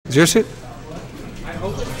Zero suit?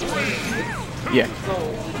 Yeah.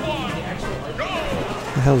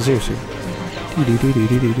 The hell is zero suit?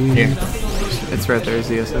 Here. It's right there,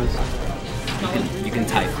 ZSS. You can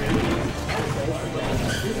type.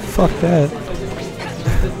 Fuck that.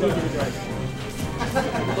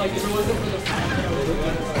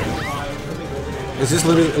 Is this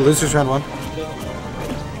losers round 1?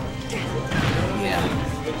 Yeah.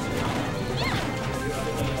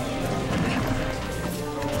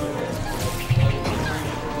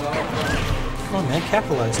 Come on, man,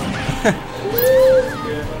 capitalize.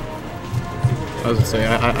 I was gonna say,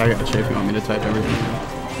 I got you if you want me to type everything.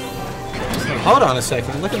 Hold on a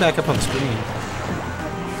second. Look it back up on the screen.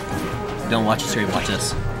 Don't watch the stream, watch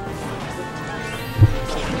this.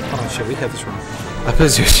 Oh shit, we have this wrong. I put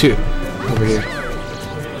zero suit over here.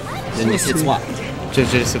 Then you hit swap.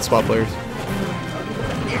 Just hit swap players.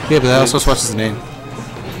 Yeah, but that also swatches the name.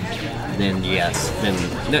 Then yes. Then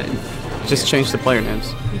no. Just change the player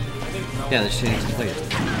names. Yeah, let's change the players.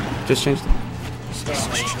 Just change them.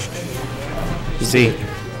 Z.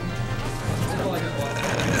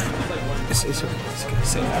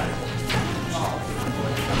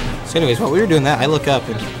 So anyways, while we were doing that, I look up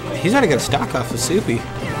and he's already got a stock off of Soupy.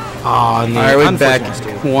 Aw, no. Alright, we're back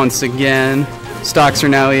once again. Stocks are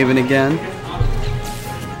now even again.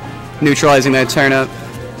 Neutralizing that turnip.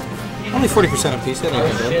 Only 40% of piece.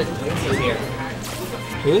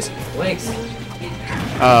 Who is?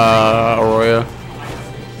 Aurora.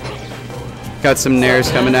 Got some nairs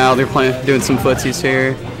coming out. They're doing some footsies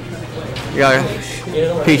here. We got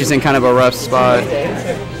Peach is in kind of a rough spot.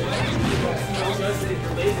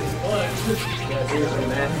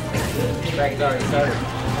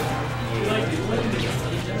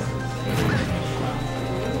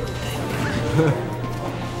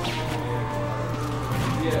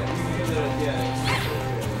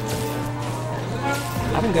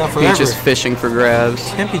 I've been gone forever. Peach is fishing for grabs.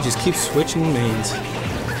 Tempi just keeps switching mains.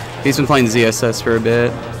 He's been playing ZSS for a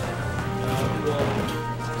bit.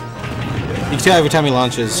 You can tell every time he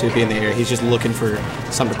launches Soupy in the air, he's just looking for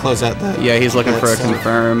something to close out that. Yeah, he's looking for a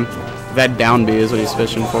confirm. That down B is what he's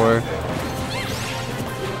fishing for.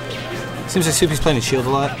 Seems like Soupy's playing his shield a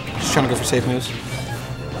lot. Just trying to go for safe moves.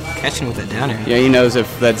 Catching with that down air. Yeah, he knows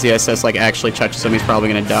if that ZSS like actually touches him, he's probably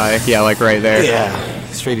gonna die. Yeah, like right there. Yeah,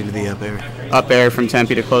 straight into the up air. Up air from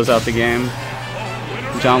Tempi to close out the game.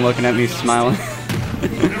 John looking at me smiling.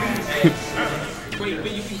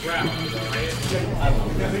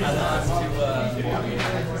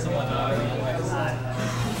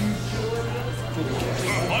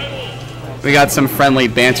 We got some friendly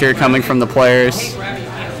banter coming from the players.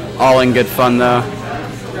 All in good fun though.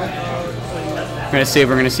 We're gonna see if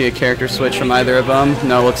we're gonna see a character switch from either of them.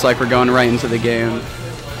 No, looks like we're going right into the game.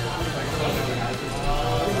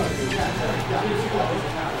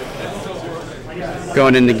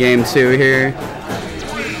 Going into game 2 here.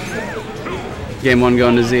 Game 1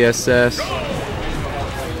 going to ZSS.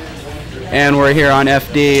 And we're here on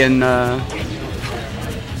FD and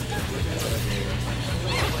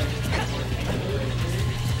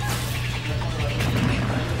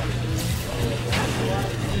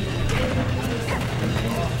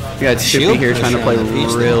we got Soupy here trying to play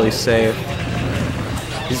really safe.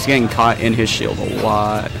 He's getting caught in his shield a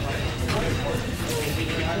lot.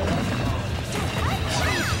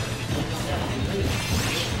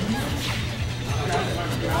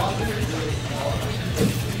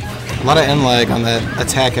 A lot of end lag on that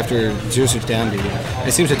attack after zero suit down B.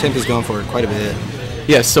 It seems that Tempi's going for it quite a bit.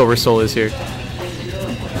 Yeah, Silver Soul is here. He's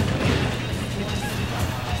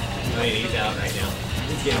out right now.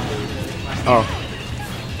 He's getting moved. Oh.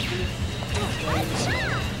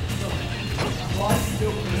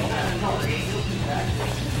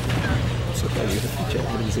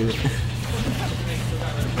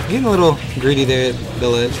 Getting a little greedy there at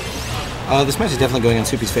Village. This match is definitely going in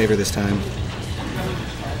Soupy's favor this time.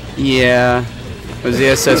 Yeah. But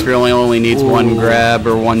ZSS really only needs one grab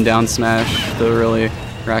or one down smash to really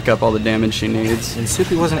rack up all the damage she needs. And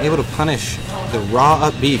Soupy wasn't able to punish the raw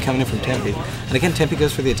up B coming in from Tempi. And again, Tempi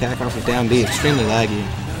goes for the attack off of down B, extremely laggy.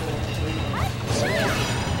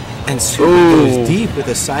 And Soupy goes deep with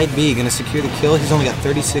a side B, going to secure the kill. He's only got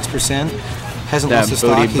 36%. Hasn't lost his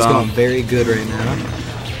stock. He's going very good right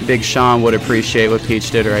now. Big Sean would appreciate what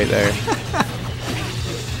Peach did right there.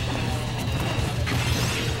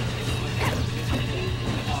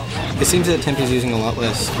 It seems that Tempi's using a lot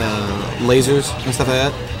less lasers and stuff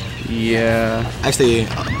like that. Yeah. Actually,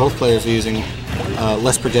 both players are using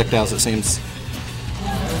less projectiles, it seems.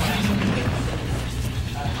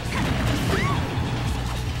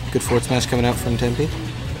 Good forward smash coming out from Tempi.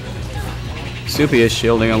 Soupy is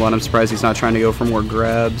shielding a lot. I'm surprised he's not trying to go for more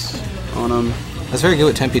grabs on him. That's very good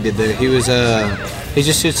what Tempi did there. He was he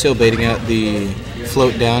just stood still baiting out the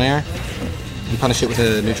float down air and punish it with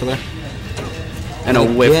a neutral air. And a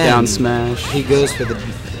whip down smash. He goes for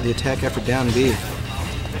the attack after down B.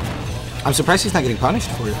 I'm surprised he's not getting punished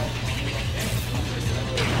for it.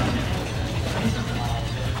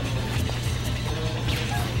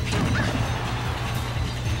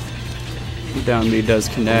 Down B does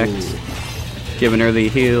connect, giving her the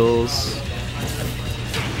heals.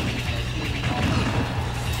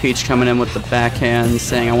 Peach coming in with the backhand,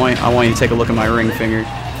 saying, I want you to take a look at my ring finger.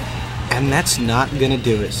 And that's not gonna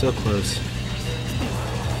do it. So close.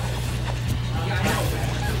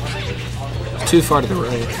 Too far to the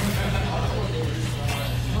right.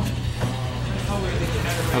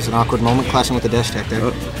 That was an awkward moment, clashing with the dash attack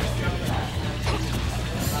there.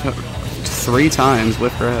 3 times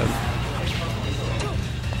with grab.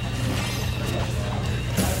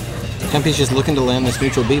 Tempi's just looking to land this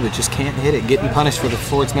neutral B, but just can't hit it. Getting punished for the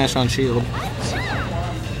forward smash on shield.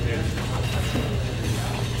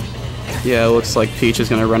 Yeah, it looks like Peach is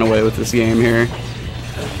going to run away with this game here.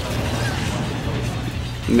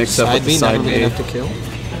 Mix up with the side B. Enough to kill.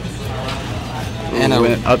 And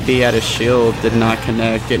went up B at his shield, did not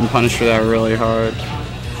connect. Getting punished for that really hard.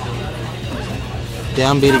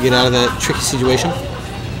 Down B to get out of that tricky situation.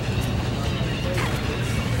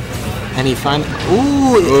 And he finally...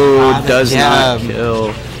 Ooh, does not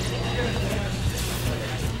kill.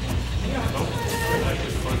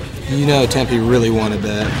 You know Tempi really wanted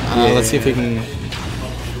that. Let's see if he can...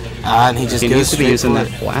 and he just needs to be using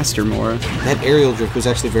that blaster more. That aerial drift was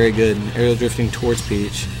actually very good. Aerial drifting towards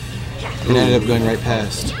Peach. And ended up going right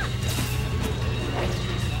past.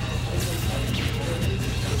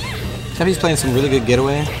 Tempi's playing some really good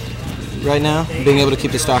getaway right now. Being able to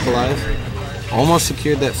keep the stock alive. Almost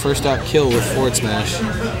secured that first stock kill with forward smash.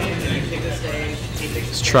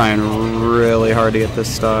 He's trying really hard to get this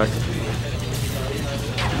stock.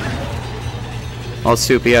 All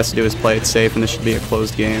Soupy has to do is play it safe, and this should be a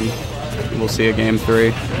closed game. We'll see a game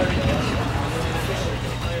 3.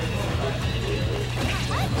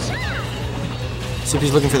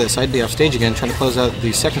 Soupy's looking for that side B off stage again, trying to close out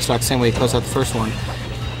the second stock the same way he closed out the first one.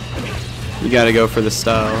 You gotta go for the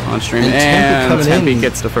style on stream. And Tempi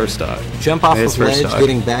gets the first stock. Jump off of ledge,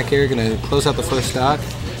 getting back air, gonna close out the first stock.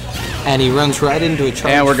 And he runs right into a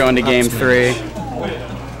charge. And we're going to game 3.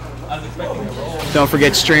 Don't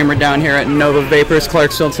forget, streamer down here at Nova Vapors,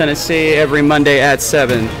 Clarksville, Tennessee, every Monday at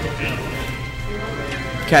 7.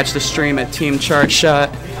 Catch the stream at Team Chart Shot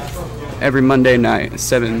every Monday night,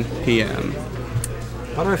 7 p.m.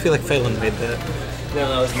 Why do I feel like Phelan made that? No,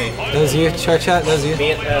 that was me. That was you? Chart Shot? That was you?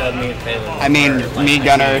 Me and Phelan. I mean, me,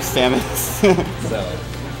 Gunnar, Samus.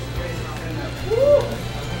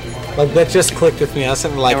 Like, that just clicked with me. I was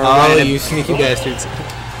sitting like, oh, you sneaky bastards.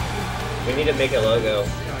 We need to make a logo.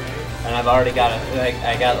 And I've already got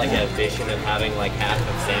I got like a vision of having like half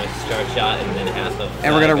of Samus' Chart Shot and then half of...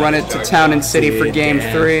 And we're going to run it to Town and City for game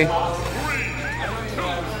 3.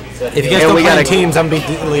 If you guys don't play teams, I'm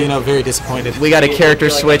very disappointed. We got a character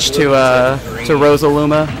switch to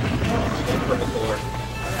Rosalina.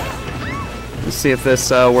 Let's see if this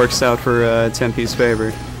works out for Tempi's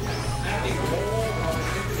favor.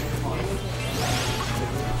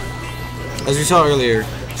 As we saw earlier,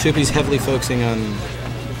 Soupy's heavily focusing on...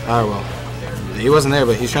 well, he wasn't there,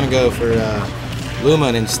 but he's trying to go for Luma,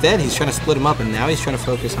 and instead he's trying to split him up, and now he's trying to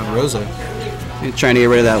focus on Rosa. He's trying to get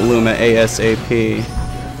rid of that Luma ASAP.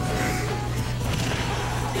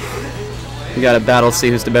 We got a battle, see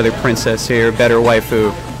who's the better princess here, better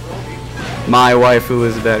waifu. My waifu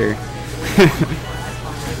is better.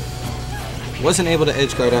 Wasn't able to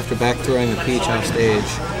edge guard after back throwing the Peach off stage.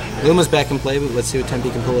 Luma's back in play, but let's see what Tempi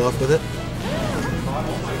can pull off with it.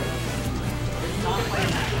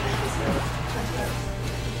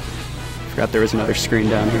 Forgot there was another screen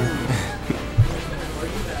down here.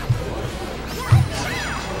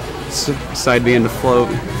 Side B into float,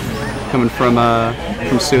 coming from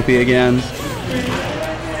Soupy again.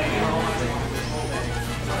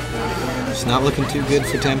 It's not looking too good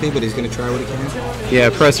for Tempi, but he's going to try what he can. Yeah,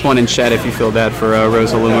 press 1 in chat if you feel bad for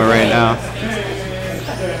Rosalina right now.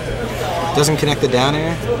 Doesn't connect the down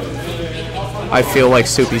air. I feel like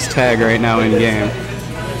Soupy's tag right now in game.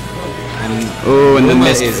 Ooh, and the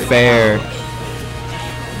missed fair.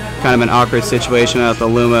 Kind of an awkward situation out the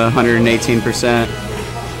Luma, 118%.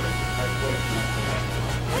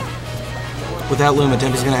 Without Luma,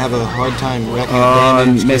 Tempi's going to have a hard time wrecking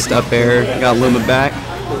damage. Missed up air. Got Luma back.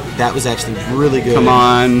 That was actually really good. Come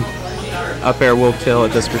on. Up air will kill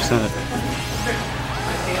at this percent.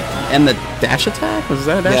 And the dash attack? Was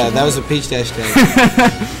that a dash attack? That was a peach dash tag.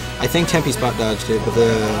 I think Tempi spot dodged it, but the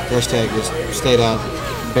dash tag just stayed out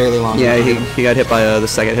barely long. Yeah, he got hit by the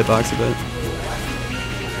second hitbox a bit.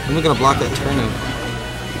 I'm not going to block that turnip.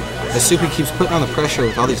 The Soupy keeps putting on the pressure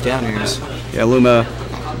with all these down airs. Yeah, Luma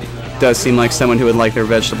does seem like someone who would like their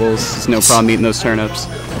vegetables. There's no problem eating those turnips.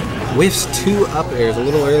 Whiffs 2 up airs, a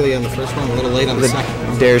little early on the first one, a little late on the second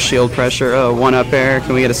one. Dare shield pressure. Oh, 1 up air.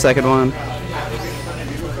 Can we get a second one?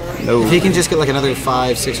 No. If he can just get like another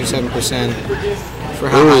 5, 6, or 7% for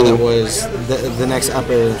how high that was, the next up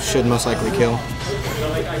air should most likely kill.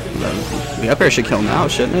 The up air should kill now,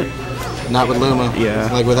 shouldn't it? Not with Luma. Yeah.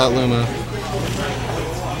 Like without Luma.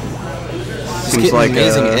 Seems like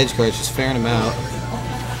amazing edge guards, just fairing him out.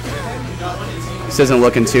 This isn't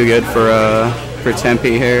looking too good for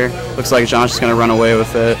Tempi here. Looks like John's just gonna run away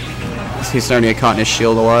with it. He's starting to get caught in his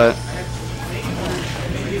shield a lot.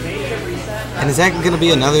 And is that gonna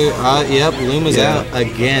be another? Yep, Luma's out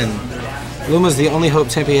again. Luma's the only hope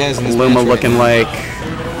Tempi has in this match. Luma looking like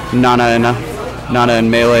Nana and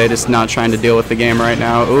Melee, just not trying to deal with the game right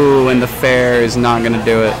now. Ooh, and the fair is not gonna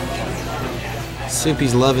do it.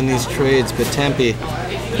 Soupy's loving these trades, but Tempi,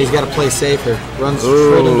 he's got to play safer. Runs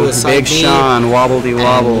straight into a side Big Sean, wobbledy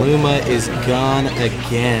wobble. And Luma is gone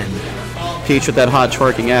again. Peach with that hot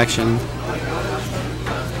twerking action.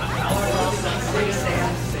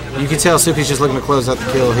 You can tell Soupy's just looking to close out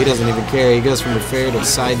the kill. He doesn't even care. He goes from a fair to a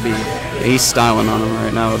side B. He's styling on him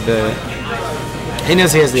right now a bit. He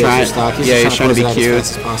knows he has the extra stock. He's just trying to be cute.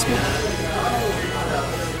 As fast as possible.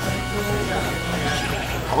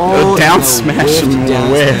 Oh, down smash and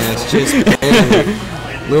whiff. Just barely.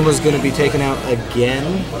 Luma's going to be taken out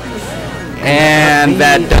again. And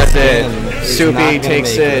that does it. Soupy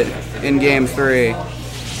takes it in game 3.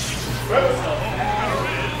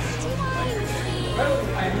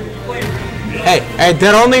 Hey,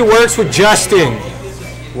 that only works with Justin.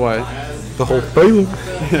 What? The whole thing.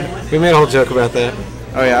 We made a whole joke about that.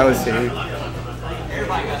 Oh yeah, I was here.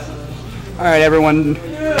 All right,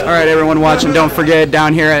 everyone watching, don't forget,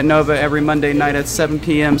 down here at Nova every Monday night at 7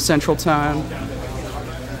 p.m. Central Time.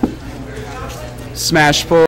 Smash pull.